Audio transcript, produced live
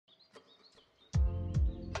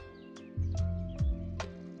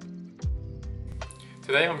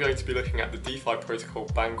Today I'm going to be looking at the DeFi protocol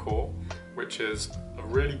Bancor, which is a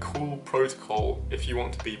really cool protocol if you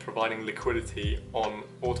want to be providing liquidity on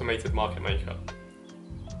automated market maker.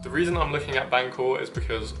 The reason I'm looking at Bancor is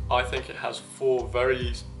because I think it has 4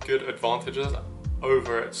 very good advantages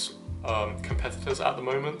over its competitors at the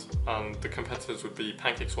moment, and the competitors would be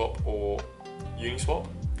PancakeSwap or Uniswap,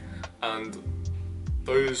 and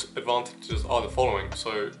those advantages are the following.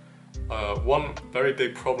 So one very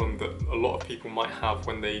big problem that a lot of people might have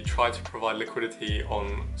when they try to provide liquidity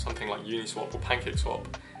on something like Uniswap or PancakeSwap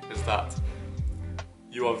is that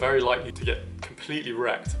you are very likely to get completely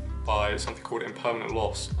wrecked by something called impermanent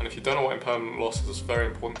loss. And if you don't know what impermanent loss is, it's very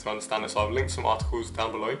important to understand this. So I've linked some articles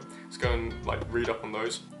down below, let's go and read up on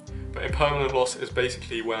those. But impermanent loss is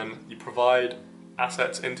basically when you provide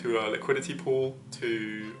assets into a liquidity pool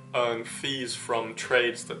to earn fees from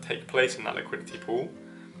trades that take place in that liquidity pool.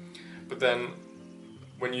 But then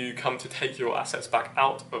when you come to take your assets back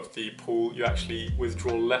out of the pool, you actually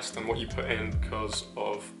withdraw less than what you put in because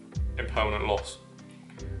of impermanent loss.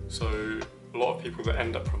 So a lot of people that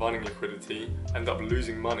end up providing liquidity end up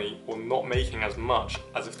losing money or not making as much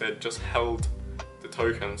as if they'd just held the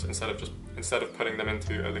tokens instead of putting them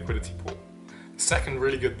into a liquidity pool. The second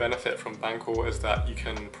really good benefit from Bancor is that you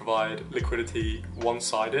can provide liquidity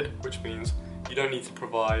one-sided, which means you don't need to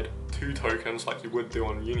provide 2 tokens like you would do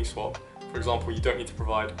on Uniswap. For example, you don't need to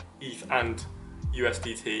provide ETH and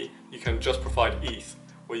USDT, you can just provide ETH,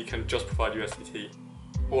 or you can just provide USDT.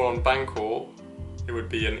 Or on Bancor, it would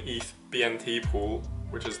be an ETH BNT pool,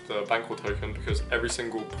 which is the Bancor token, because every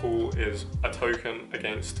single pool is a token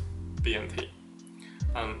against BNT.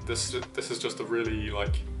 And this is just a really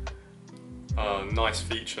nice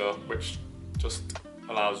feature which just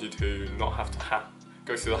allows you to not have to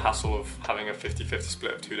go through the hassle of having a 50-50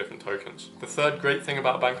 split of 2 different tokens. The third great thing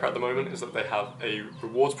about Bancor at the moment is that they have a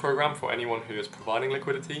rewards program for anyone who is providing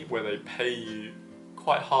liquidity, where they pay you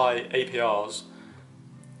quite high APRs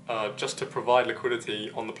just to provide liquidity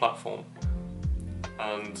on the platform.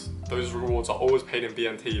 And those rewards are always paid in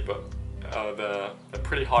BNT, but they're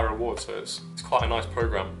pretty high rewards, so it's quite a nice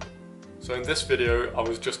program. So in this video I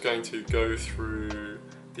was just going to go through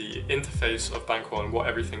the interface of Bancor and what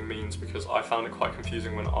everything means, because I found it quite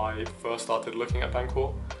confusing when I first started looking at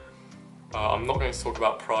Bancor. I'm not going to talk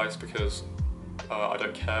about price because I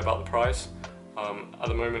don't care about the price. At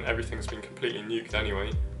the moment everything's been completely nuked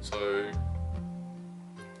anyway, so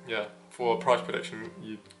yeah, for a price prediction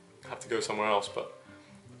you have to go somewhere else. But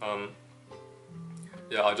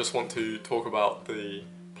yeah, I just want to talk about the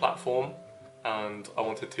platform, and I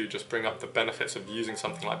wanted to just bring up the benefits of using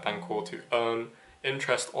something like Bancor to earn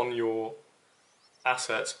interest on your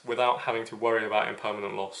assets without having to worry about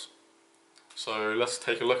impermanent loss. So let's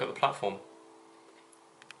take a look at the platform.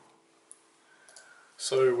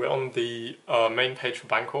 So we're on the main page for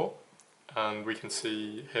Bancor, and we can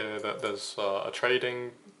see here that there's a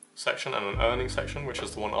trading section and an earning section, which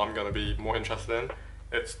is the one I'm going to be more interested in.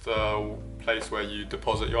 It's the place where you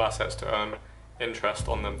deposit your assets to earn interest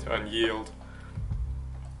on them, to earn yield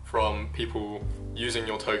from people using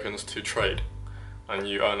your tokens to trade, and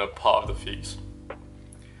you earn a part of the fees.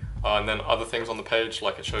 And then other things on the page,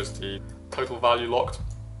 like it shows the total value locked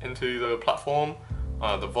into the platform,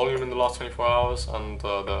 the volume in the last 24 hours, and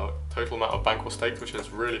the total amount of Bancor staked, which is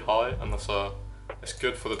really high, and it's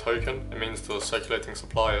good for the token. It means the circulating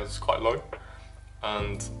supply is quite low,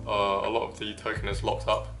 and a lot of the token is locked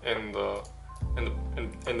up in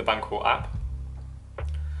the Bancor app.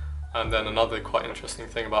 And then another quite interesting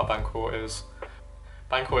thing about Bancor is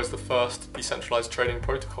the first decentralized trading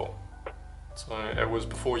protocol. So it was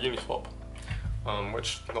before Uniswap,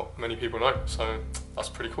 which not many people know, so that's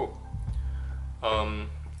pretty cool.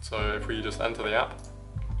 So if we just enter the app,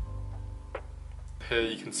 here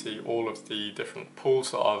you can see all of the different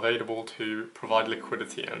pools that are available to provide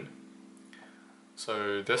liquidity in.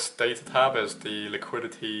 So this data tab is the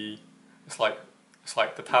liquidity, it's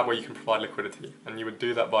like the tab where you can provide liquidity, and you would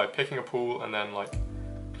do that by picking a pool and then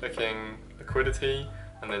clicking liquidity,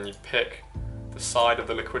 and then you pick the side of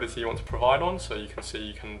the liquidity you want to provide on. So you can see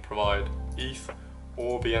you can provide ETH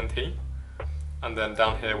or BNT, and then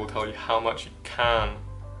down here will tell you how much you can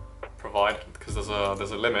provide, because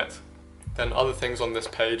there's a limit. Then other things on this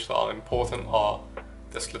page that are important are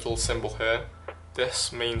this little symbol here.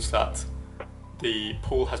 This means that the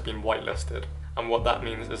pool has been whitelisted, and what that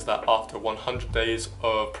means is that after 100 days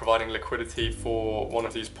of providing liquidity for one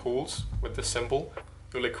of these pools with this symbol,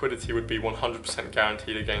 your liquidity would be 100%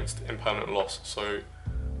 guaranteed against impermanent loss. So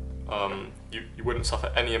you wouldn't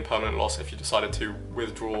suffer any impermanent loss if you decided to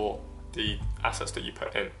withdraw the assets that you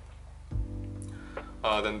put in.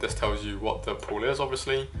 Then this tells you what the pool is,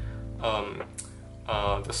 obviously.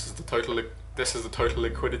 This is the total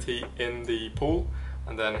liquidity in the pool,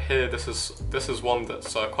 and then here this is one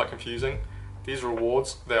that's quite confusing. These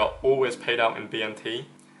rewards, they are always paid out in BNT,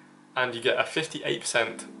 and you get a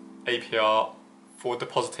 58% APR for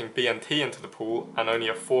depositing BNT into the pool, and only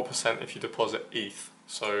a 4% if you deposit ETH.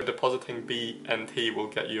 So depositing BNT will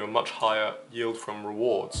get you a much higher yield from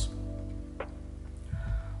rewards.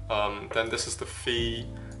 Then this is the fee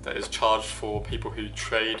that is charged for people who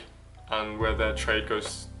trade and where their trade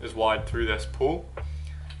is wide through this pool.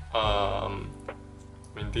 I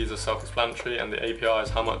mean, these are self-explanatory, and the APR is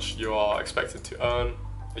how much you are expected to earn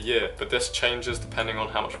a year, but this changes depending on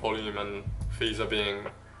how much volume and fees are being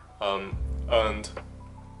earned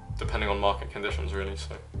depending on market conditions, really.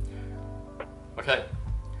 So okay,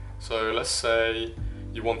 so let's say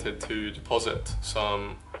you wanted to deposit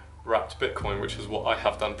some wrapped Bitcoin, which is what I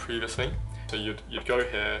have done previously. So you'd go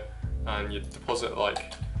here and you'd deposit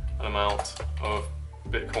like an amount of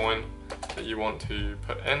Bitcoin that you want to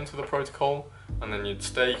put into the protocol, and then you'd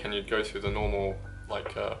stake and you'd go through the normal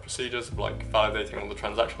procedures of like validating all the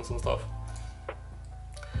transactions and stuff,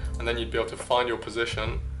 and then you'd be able to find your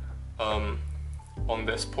position on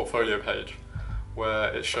this portfolio page,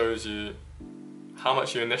 where it shows you how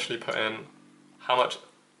much you initially put in, how much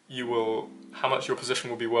your position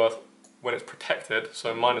will be worth when it's protected.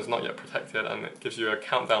 So mine is not yet protected, and it gives you a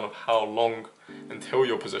countdown of how long until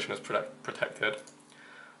your position is protected.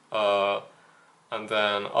 And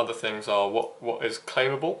then other things are what is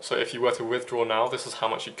claimable. So if you were to withdraw now, this is how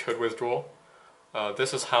much you could withdraw.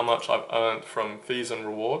 This is how much I've earned from fees and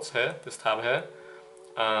rewards here, this tab here.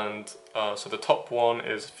 And so the top one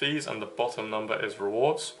is fees and the bottom number is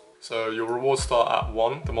rewards. So your rewards start at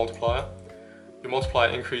 1, the multiplier. Your multiplier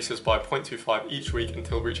increases by 0.25 each week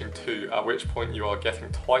until reaching 2, at which point you are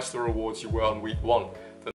getting twice the rewards you were on week 1.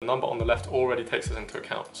 The number on the left already takes this into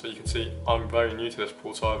account. So you can see I'm very new to this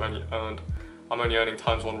pool, so I'm only earning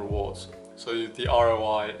 ×1 rewards. So the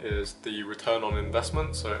ROI is the return on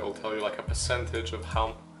investment, so it will tell you like a percentage of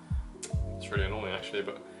how, it's really annoying actually,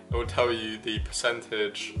 but it will tell you the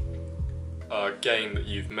percentage gain that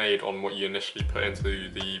you've made on what you initially put into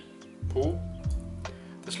the pool.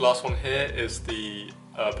 This last one here is the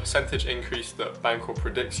percentage increase that Bancor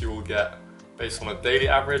predicts you will get based on a daily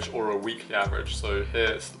average or a weekly average. So here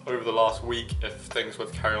it's over the last week. If things were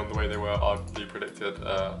to carry on the way they were, I'd be predicted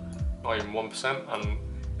not even 1%, and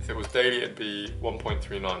if it was daily it'd be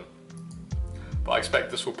 1.39. But I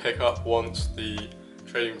expect this will pick up once the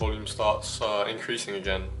trading volume starts increasing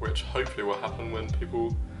again, which hopefully will happen when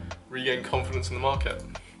people regain confidence in the market.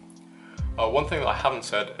 One thing that I haven't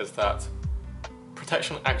said is that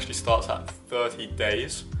protection actually starts at 30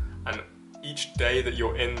 days, and each day that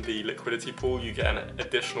you're in the liquidity pool you get an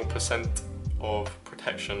additional % of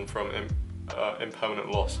protection from impermanent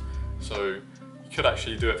loss. So you could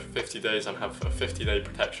actually do it for 50 days and have a 50-day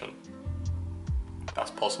protection.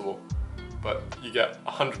 That's possible, but you get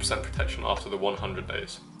 100% protection after the 100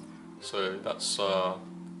 days. So that's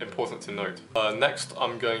important to note. Next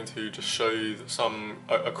I'm going to just show you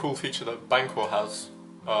a cool feature that Bancor has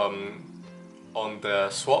on their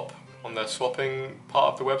swapping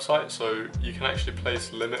part of the website. So you can actually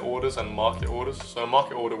place limit orders and market orders. So a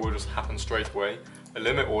market order will just happen straight away. A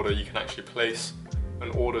limit order, you can actually place an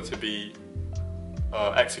order to be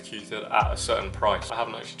executed at a certain price. I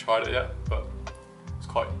haven't actually tried it yet, but it's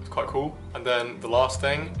quite cool. And then the last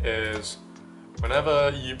thing is, whenever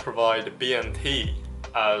you provide BNT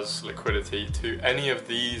as liquidity to any of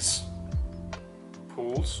these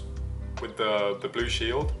pools with the blue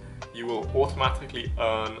shield, you will automatically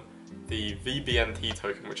earn the VBNT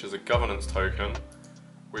token, which is a governance token,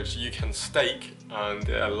 which you can stake, and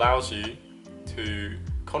it allows you to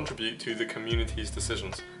contribute to the community's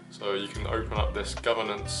decisions. So you can open up this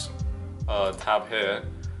governance tab here.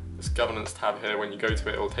 This governance tab here, when you go to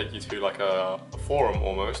it, it will take you to like a forum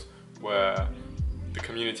almost, where the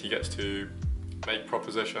community gets to make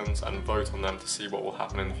propositions and vote on them to see what will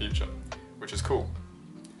happen in the future, which is cool.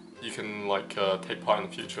 You can take part in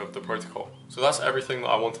the future of the protocol. So that's everything that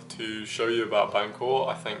I wanted to show you about Bancor.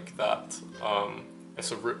 I think that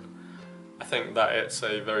it's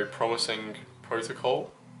a very promising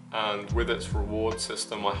protocol, and with its reward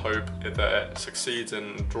system I hope that it succeeds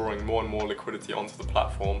in drawing more and more liquidity onto the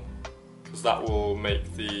platform, because that will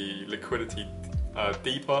make the liquidity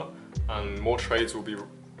deeper and more trades will be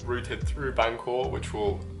routed through Bancor, which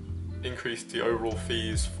will increase the overall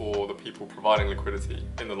fees for the people providing liquidity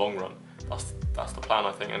in the long run. That's the plan,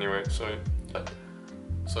 I think, anyway. So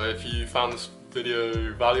if you found this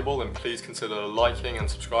video valuable, then please consider liking and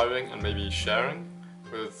subscribing, and maybe sharing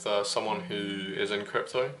with someone who is in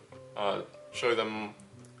crypto. Show them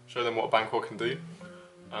what Bancor can do.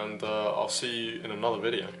 and I'll see you in another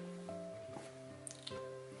video.